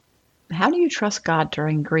How do you trust God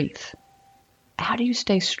during grief? How do you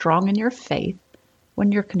stay strong in your faith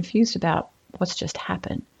when you're confused about what's just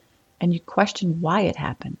happened and you question why it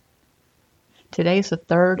happened? Today is the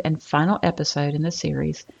third and final episode in the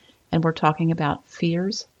series, and we're talking about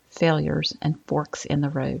fears, failures, and forks in the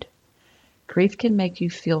road. Grief can make you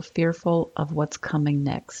feel fearful of what's coming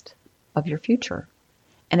next, of your future,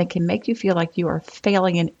 and it can make you feel like you are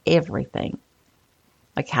failing in everything,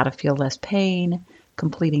 like how to feel less pain,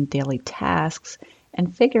 completing daily tasks,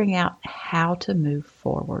 and figuring out how to move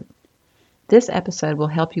forward. This episode will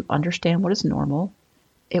help you understand what is normal.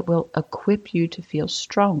 It will equip you to feel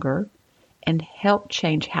stronger and help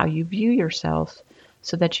change how you view yourself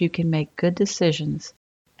so that you can make good decisions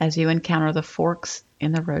as you encounter the forks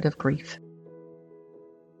in the road of grief.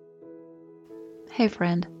 Hey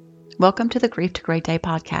friend, welcome to the Grief to Great Day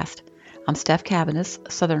podcast. I'm Steph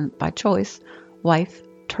Cavanis, Southern by choice, wife,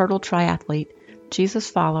 turtle triathlete, Jesus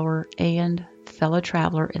follower, and fellow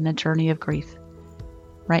traveler in the journey of grief.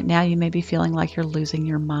 Right now you may be feeling like you're losing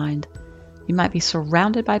your mind. You might be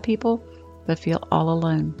surrounded by people, but feel all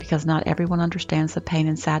alone because not everyone understands the pain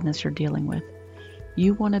and sadness you're dealing with.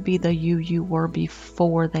 You want to be the you were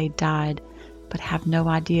before they died, but have no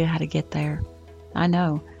idea how to get there. I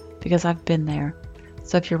know, because I've been there.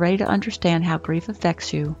 So if you're ready to understand how grief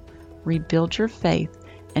affects you, rebuild your faith,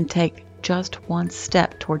 and take just one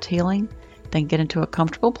step towards healing, then get into a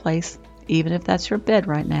comfortable place, even if that's your bed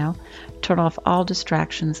right now, turn off all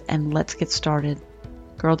distractions, and let's get started.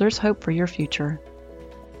 Girl, there's hope for your future.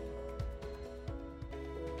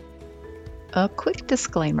 A quick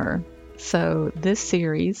disclaimer. So this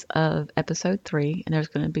series of episode 3, and there's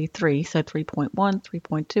going to be 3, so 3.1,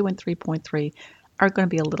 3.2, and 3.3 are going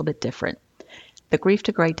to be a little bit different. The Grief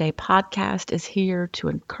to Great Day podcast is here to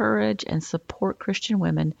encourage and support Christian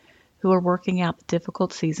women who are working out the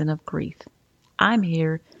difficult season of grief. I'm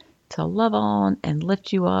here to love on and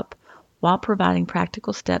lift you up while providing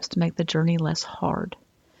practical steps to make the journey less hard.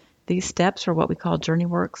 These steps, or what we call journey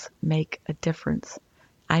works, make a difference.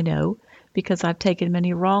 I know, because I've taken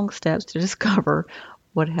many wrong steps to discover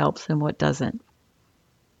what helps and what doesn't.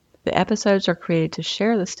 The episodes are created to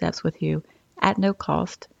share the steps with you at no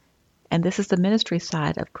cost, and this is the ministry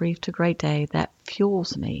side of Grief to Great Day that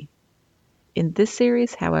fuels me. In this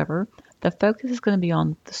series, however, the focus is going to be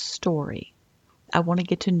on the story. I want to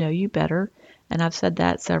get to know you better, and I've said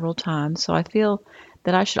that several times, so I feel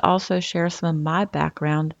that I should also share some of my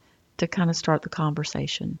background to kind of start the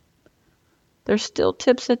conversation. There's still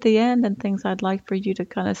tips at the end and things I'd like for you to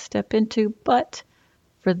kind of step into, but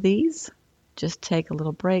for these, just take a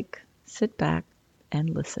little break, sit back, and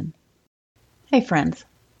listen. Hey friends,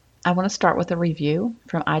 I want to start with a review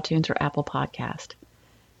from iTunes or Apple Podcast.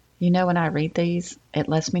 You know, when I read these, it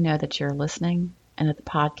lets me know that you're listening and that the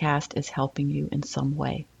podcast is helping you in some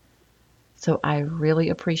way. So I really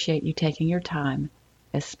appreciate you taking your time,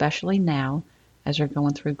 especially now as you're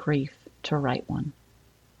going through grief, to write one.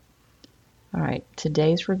 All right,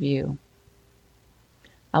 today's review.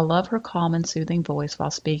 I love her calm and soothing voice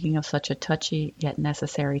while speaking of such a touchy yet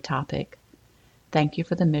necessary topic. Thank you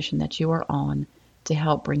for the mission that you are on to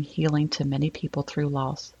help bring healing to many people through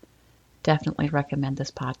loss. Definitely recommend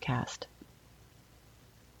this podcast.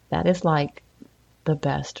 That is like the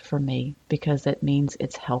best for me because it means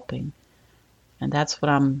it's helping. And that's what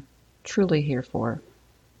I'm truly here for.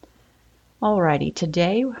 Alrighty,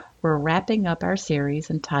 today we're wrapping up our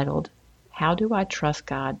series entitled, How Do I Trust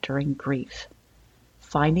God During Grief?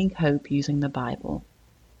 Finding Hope Using the Bible.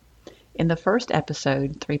 In the first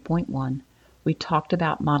episode, 3.1, we talked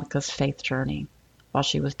about Monica's faith journey while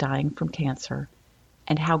she was dying from cancer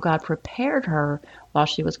and how God prepared her while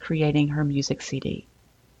she was creating her music CD.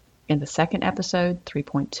 In the second episode,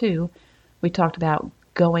 3.2, we talked about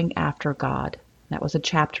going after God. That was a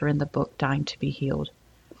chapter in the book Dying to Be Healed,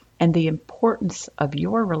 and the importance of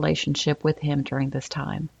your relationship with Him during this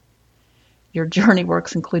time. Your journey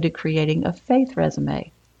works included creating a faith resume.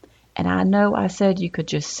 And I know I said you could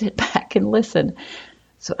just sit back and listen,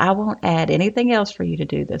 so I won't add anything else for you to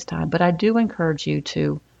do this time, but I do encourage you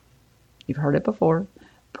to, you've heard it before,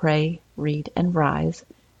 pray, read, and rise,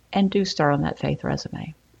 and do start on that faith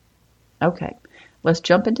resume. Okay, let's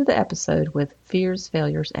jump into the episode with fears,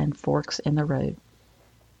 failures, and forks in the road.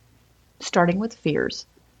 Starting with fears.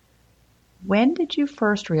 When did you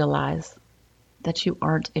first realize that you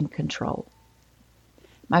aren't in control?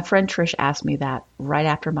 My friend Trish asked me that right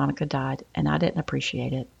after Monica died, and I didn't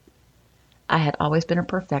appreciate it. I had always been a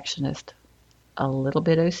perfectionist, a little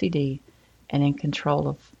bit OCD, and in control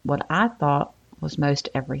of what I thought was most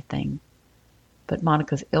everything. But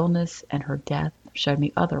Monica's illness and her death showed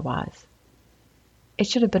me otherwise. It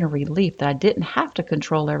should have been a relief that I didn't have to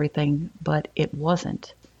control everything, but it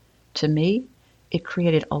wasn't. To me, it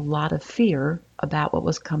created a lot of fear about what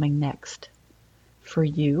was coming next. For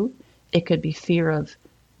you, it could be fear of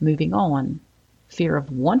moving on, fear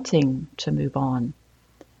of wanting to move on,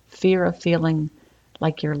 fear of feeling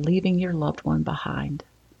like you're leaving your loved one behind,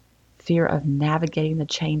 fear of navigating the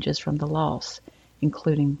changes from the loss,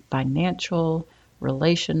 including financial,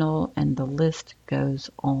 relational, and the list goes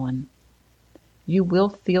on. You will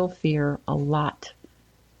feel fear a lot.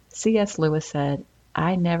 C.S. Lewis said,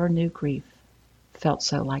 "I never knew grief felt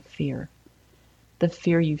so like fear." The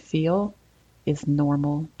fear you feel is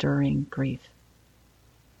normal during grief.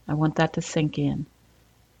 I want that to sink in.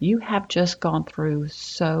 You have just gone through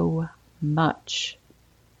so much.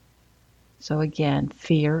 So again,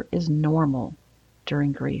 fear is normal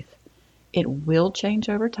during grief. It will change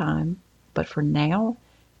over time, but for now,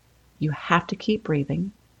 you have to keep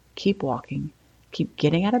breathing, keep walking, keep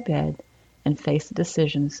getting out of bed, and face the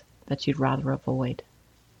decisions that you'd rather avoid.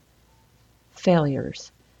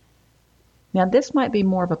 Failures. Now, this might be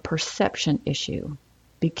more of a perception issue.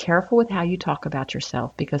 Be careful with how you talk about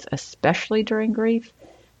yourself because, especially during grief,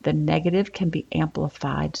 the negative can be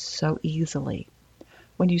amplified so easily.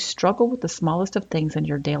 When you struggle with the smallest of things in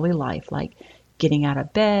your daily life, like getting out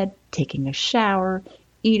of bed, taking a shower,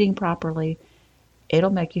 eating properly, it'll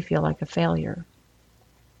make you feel like a failure.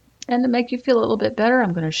 And to make you feel a little bit better,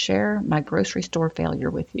 I'm going to share my grocery store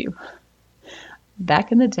failure with you.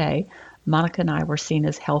 Back in the day, Monica and I were seen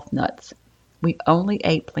as health nuts. We only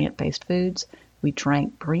ate plant-based foods, we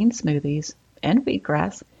drank green smoothies and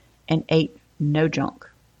wheatgrass, and ate no junk.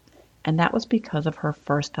 And that was because of her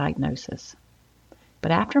first diagnosis.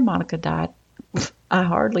 But after Monica died, I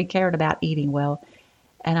hardly cared about eating well,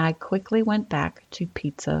 and I quickly went back to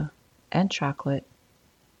pizza and chocolate,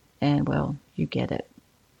 and well, you get it.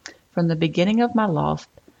 From the beginning of my loss,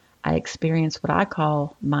 I experienced what I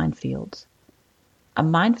call minefields. A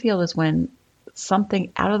minefield is when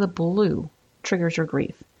something out of the blue triggers your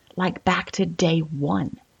grief, like back to day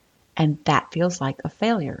one, and that feels like a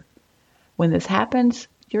failure. When this happens,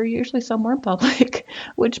 you're usually somewhere in public,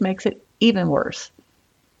 which makes it even worse.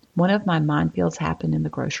 One of my minefields happened in the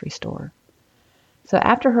grocery store. So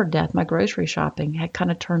after her death, my grocery shopping had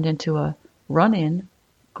kind of turned into a run in,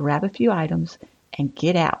 grab a few items, and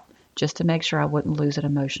get out, just to make sure I wouldn't lose it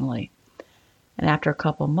emotionally. And after a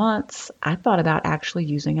couple months, I thought about actually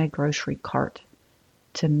using a grocery cart.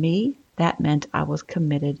 To me, that meant I was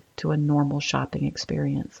committed to a normal shopping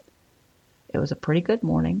experience. It was a pretty good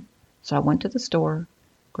morning, so I went to the store,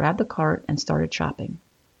 grabbed the cart, and started shopping.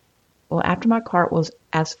 Well, after my cart was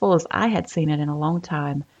as full as I had seen it in a long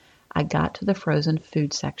time, I got to the frozen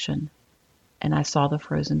food section, and I saw the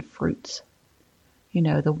frozen fruits. You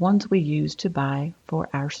know, the ones we use to buy for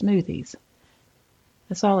our smoothies.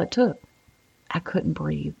 That's all it took. I couldn't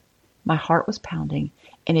breathe. My heart was pounding,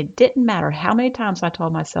 and it didn't matter how many times I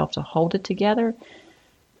told myself to hold it together,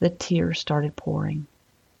 the tears started pouring.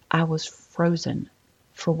 I was frozen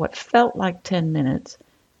for what felt like 10 minutes,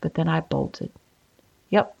 but then I bolted.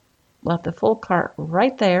 Yep, left the full cart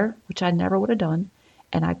right there, which I never would have done,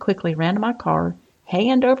 and I quickly ran to my car,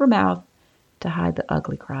 hand over mouth, to hide the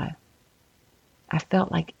ugly cry. I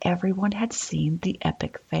felt like everyone had seen the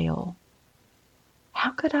epic fail.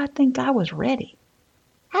 How could I think I was ready?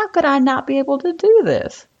 How could I not be able to do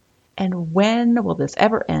this? And when will this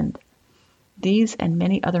ever end? These and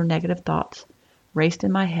many other negative thoughts raced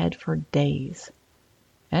in my head for days.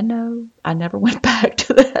 And no, I never went back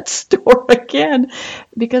to that store again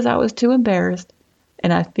because I was too embarrassed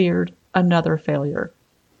and I feared another failure.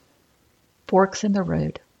 Forks in the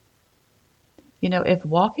road. You know, if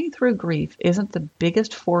walking through grief isn't the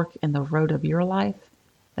biggest fork in the road of your life,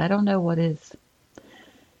 I don't know what is.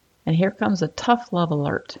 And here comes a tough love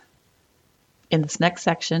alert. In this next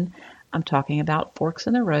section, I'm talking about forks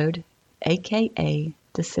in the road, aka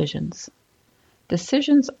decisions.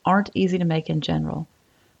 Decisions aren't easy to make in general,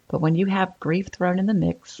 but when you have grief thrown in the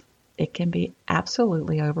mix, it can be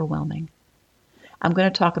absolutely overwhelming. I'm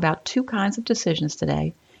going to talk about two kinds of decisions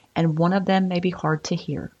today, and one of them may be hard to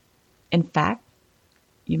hear. In fact,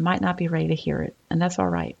 you might not be ready to hear it, and that's all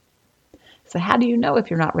right. So how do you know if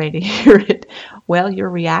you're not ready to hear it? Well, your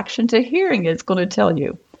reaction to hearing it is going to tell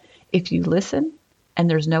you. If you listen and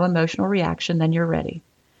there's no emotional reaction, then you're ready.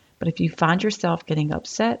 But if you find yourself getting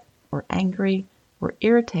upset or angry or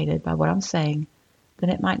irritated by what I'm saying, then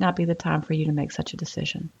it might not be the time for you to make such a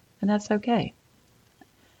decision. And that's okay.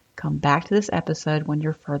 Come back to this episode when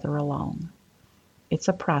you're further along. It's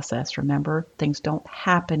a process, remember? Things don't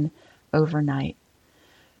happen overnight.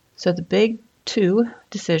 So the big two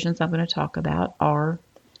decisions I'm going to talk about are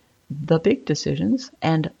the big decisions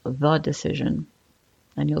and the decision,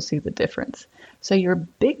 and you'll see the difference. So your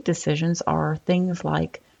big decisions are things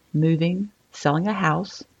like moving, selling a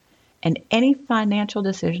house, and any financial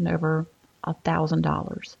decision over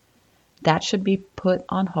 $1,000. That should be put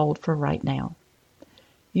on hold for right now.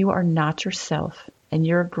 You are not yourself, and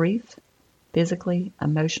your grief, physically,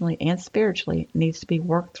 emotionally, and spiritually, needs to be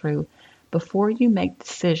worked through before you make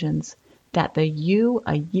decisions that the you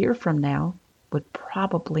a year from now would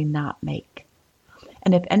probably not make.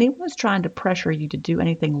 And if anyone's trying to pressure you to do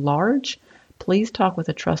anything large, please talk with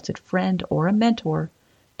a trusted friend or a mentor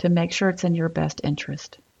to make sure it's in your best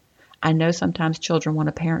interest. I know sometimes children want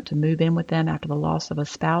a parent to move in with them after the loss of a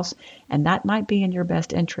spouse, and that might be in your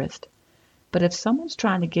best interest. But if someone's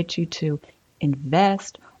trying to get you to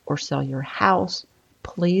invest or sell your house,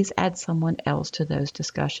 please add someone else to those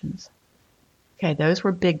discussions. Okay, those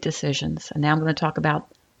were big decisions. And now I'm going to talk about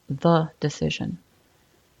the decision.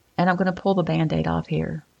 And I'm going to pull the Band-Aid off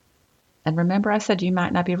here. And remember, I said you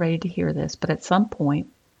might not be ready to hear this, but at some point,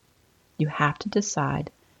 you have to decide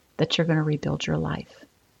that you're going to rebuild your life.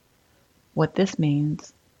 What this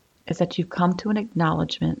means is that you've come to an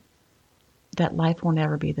acknowledgement that life will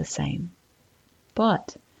never be the same,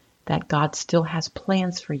 but that God still has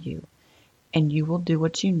plans for you, and you will do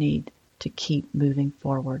what you need to keep moving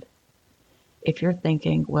forward. If you're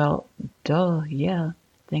thinking, well, yeah,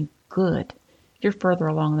 then good. You're further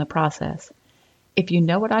along in the process. If you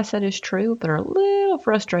know what I said is true, but are a little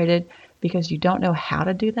frustrated because you don't know how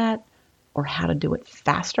to do that or how to do it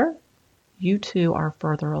faster, you too are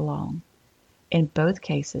further along. In both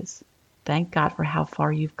cases, thank God for how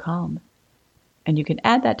far you've come. And you can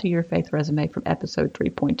add that to your faith resume from episode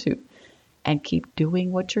 3.2 and keep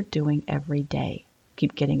doing what you're doing every day.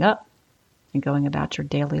 Keep getting up and going about your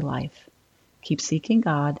daily life. Keep seeking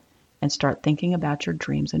God and start thinking about your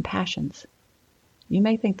dreams and passions. You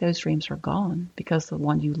may think those dreams are gone because the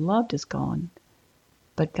one you loved is gone,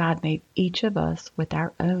 but God made each of us with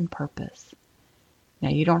our own purpose. Now,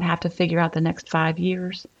 you don't have to figure out the next 5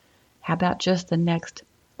 years. How about just the next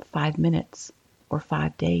 5 minutes or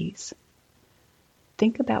 5 days?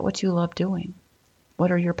 Think about what you love doing.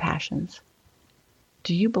 What are your passions?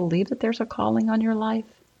 Do you believe that there's a calling on your life?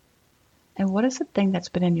 And what is the thing that's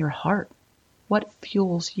been in your heart? What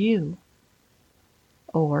fuels you?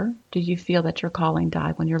 Or do you feel that your calling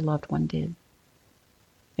died when your loved one did?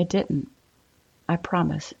 It didn't. I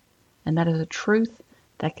promise. And that is a truth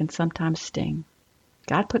that can sometimes sting.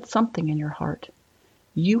 God put something in your heart.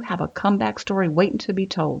 You have a comeback story waiting to be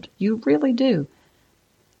told. You really do.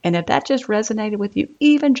 And if that just resonated with you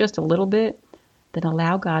even just a little bit, then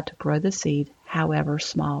allow God to grow the seed, however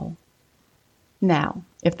small. Now,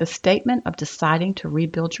 if the statement of deciding to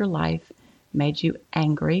rebuild your life made you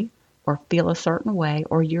angry or feel a certain way,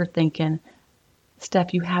 or you're thinking,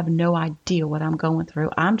 Steph, you have no idea what I'm going through.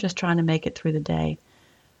 I'm just trying to make it through the day.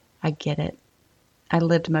 I get it. I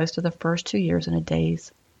lived most of the first 2 years in a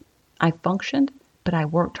daze. I functioned, but I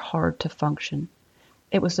worked hard to function.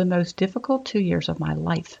 It was the most difficult 2 years of my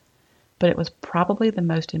life, but it was probably the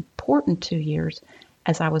most important 2 years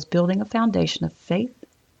as I was building a foundation of faith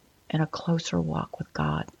and a closer walk with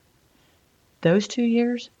God. Those 2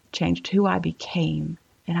 years changed who I became,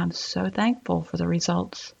 and I'm so thankful for the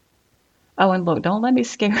results. Oh, and look, don't let me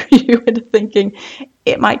scare you into thinking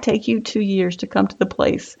it might take you 2 years to come to the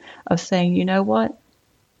place of saying, you know what?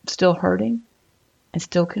 I'm still hurting and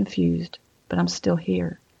still confused, but I'm still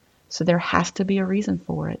here. So there has to be a reason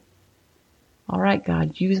for it. All right,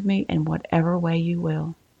 God, use me in whatever way you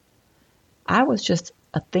will. I was just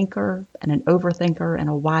a thinker and an overthinker and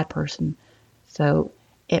a why person, so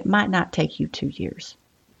it might not take you 2 years.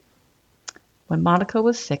 When Monica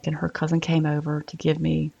was sick and her cousin came over to give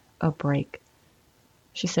me a break,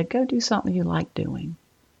 she said, go do something you like doing.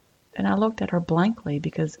 And I looked at her blankly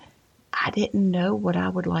because I didn't know what I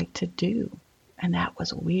would like to do, and that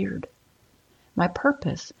was weird. My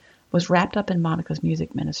purpose was wrapped up in Monica's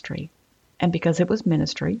music ministry, and because it was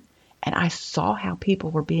ministry, and I saw how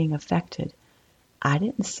people were being affected, I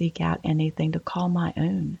didn't seek out anything to call my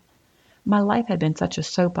own. My life had been such a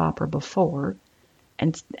soap opera before,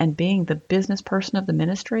 and being the business person of the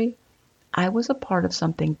ministry, I was a part of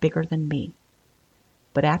something bigger than me.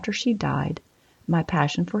 But after she died, my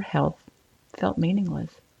passion for health felt meaningless.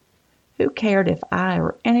 Who cared if I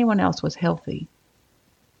or anyone else was healthy?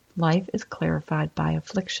 Life is clarified by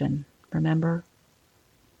affliction, remember?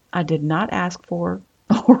 I did not ask for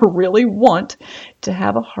or really want to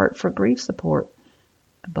have a heart for grief support,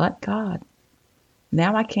 but God.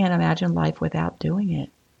 Now I can't imagine life without doing it.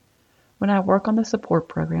 When I work on the support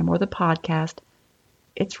program or the podcast,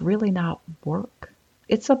 it's really not work.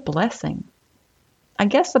 It's a blessing. I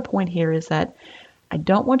guess the point here is that I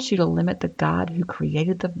don't want you to limit the God who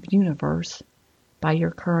created the universe by your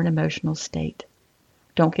current emotional state.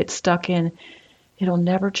 Don't get stuck in, it'll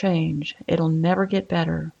never change, it'll never get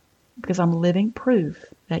better, because I'm living proof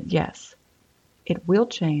that yes, it will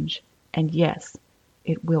change, and yes,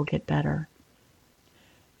 it will get better.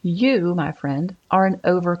 You, my friend, are an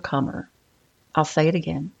overcomer. I'll say it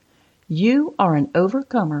again. You are an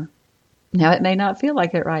overcomer. Now, it may not feel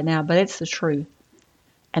like it right now, but it's the truth.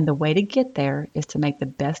 And the way to get there is to make the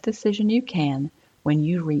best decision you can when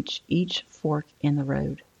you reach each fork in the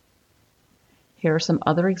road. Here are some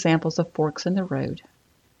other examples of forks in the road.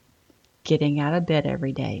 Getting out of bed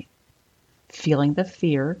every day. Feeling the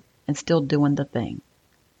fear and still doing the thing.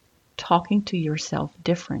 Talking to yourself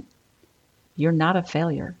different. You're not a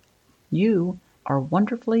failure. You are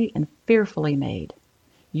wonderfully and fearfully made.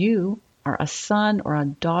 You are a son or a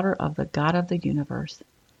daughter of the God of the universe.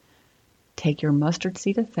 Take your mustard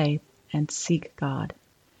seed of faith and seek God.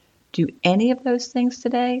 Do any of those things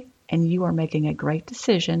today, and you are making a great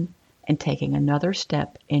decision and taking another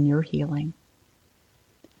step in your healing.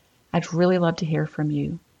 I'd really love to hear from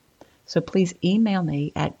you. So please email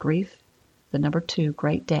me at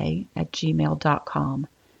grief2greatday@gmail.com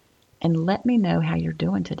and let me know how you're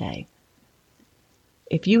doing today.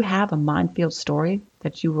 If you have a mind-filled story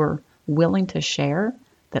that you were willing to share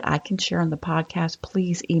that I can share on the podcast,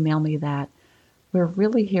 please email me that. We're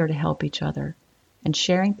really here to help each other, and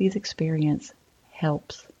sharing these experiences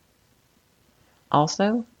helps.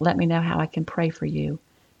 Also, let me know how I can pray for you,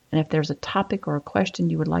 and if there's a topic or a question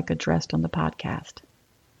you would like addressed on the podcast.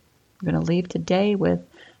 I'm going to leave today with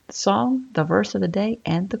the song, the verse of the day,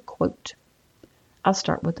 and the quote. I'll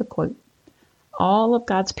start with the quote. All of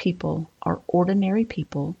God's people are ordinary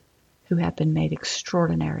people who have been made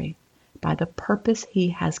extraordinary by the purpose He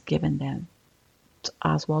has given them. It's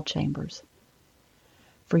Oswald Chambers.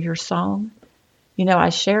 For your song, I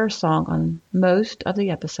share a song on most of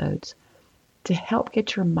the episodes to help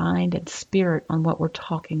get your mind and spirit on what we're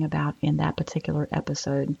talking about in that particular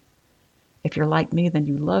episode. If you're like me, then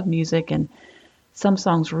you love music, and some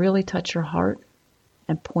songs really touch your heart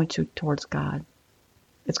and point you towards God.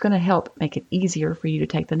 It's going to help make it easier for you to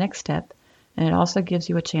take the next step, and it also gives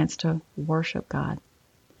you a chance to worship God.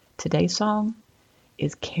 Today's song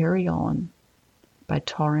is Carry On by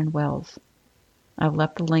Tauren Wells. I've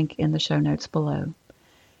left the link in the show notes below.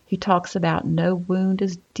 He talks about no wound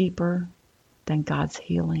is deeper than God's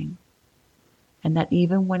healing, and that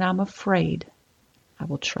even when I'm afraid, I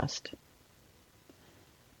will trust.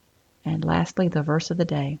 And lastly, the verse of the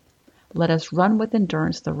day. Let us run with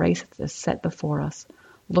endurance the race that is set before us,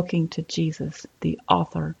 looking to Jesus, the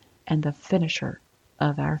author and the finisher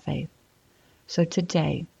of our faith. So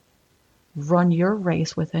today, run your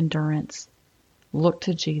race with endurance. Look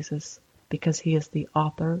to Jesus, because He is the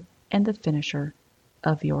author and the finisher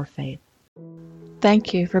of your faith.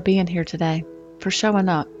 Thank you for being here today, for showing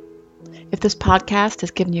up. If this podcast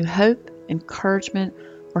has given you hope, encouragement,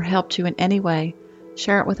 or helped you in any way,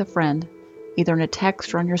 share it with a friend, either in a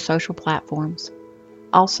text or on your social platforms.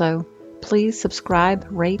 Also, please subscribe,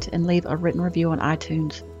 rate, and leave a written review on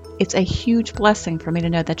iTunes. It's a huge blessing for me to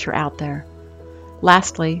know that you're out there.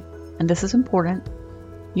 Lastly, and this is important,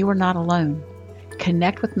 you are not alone.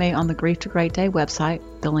 Connect with me on the Grief to Great Day website,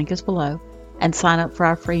 the link is below, and sign up for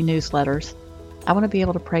our free newsletters. I want to be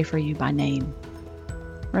able to pray for you by name.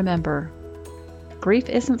 Remember, grief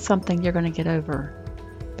isn't something you're going to get over,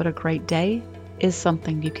 but a great day is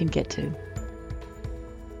something you can get to.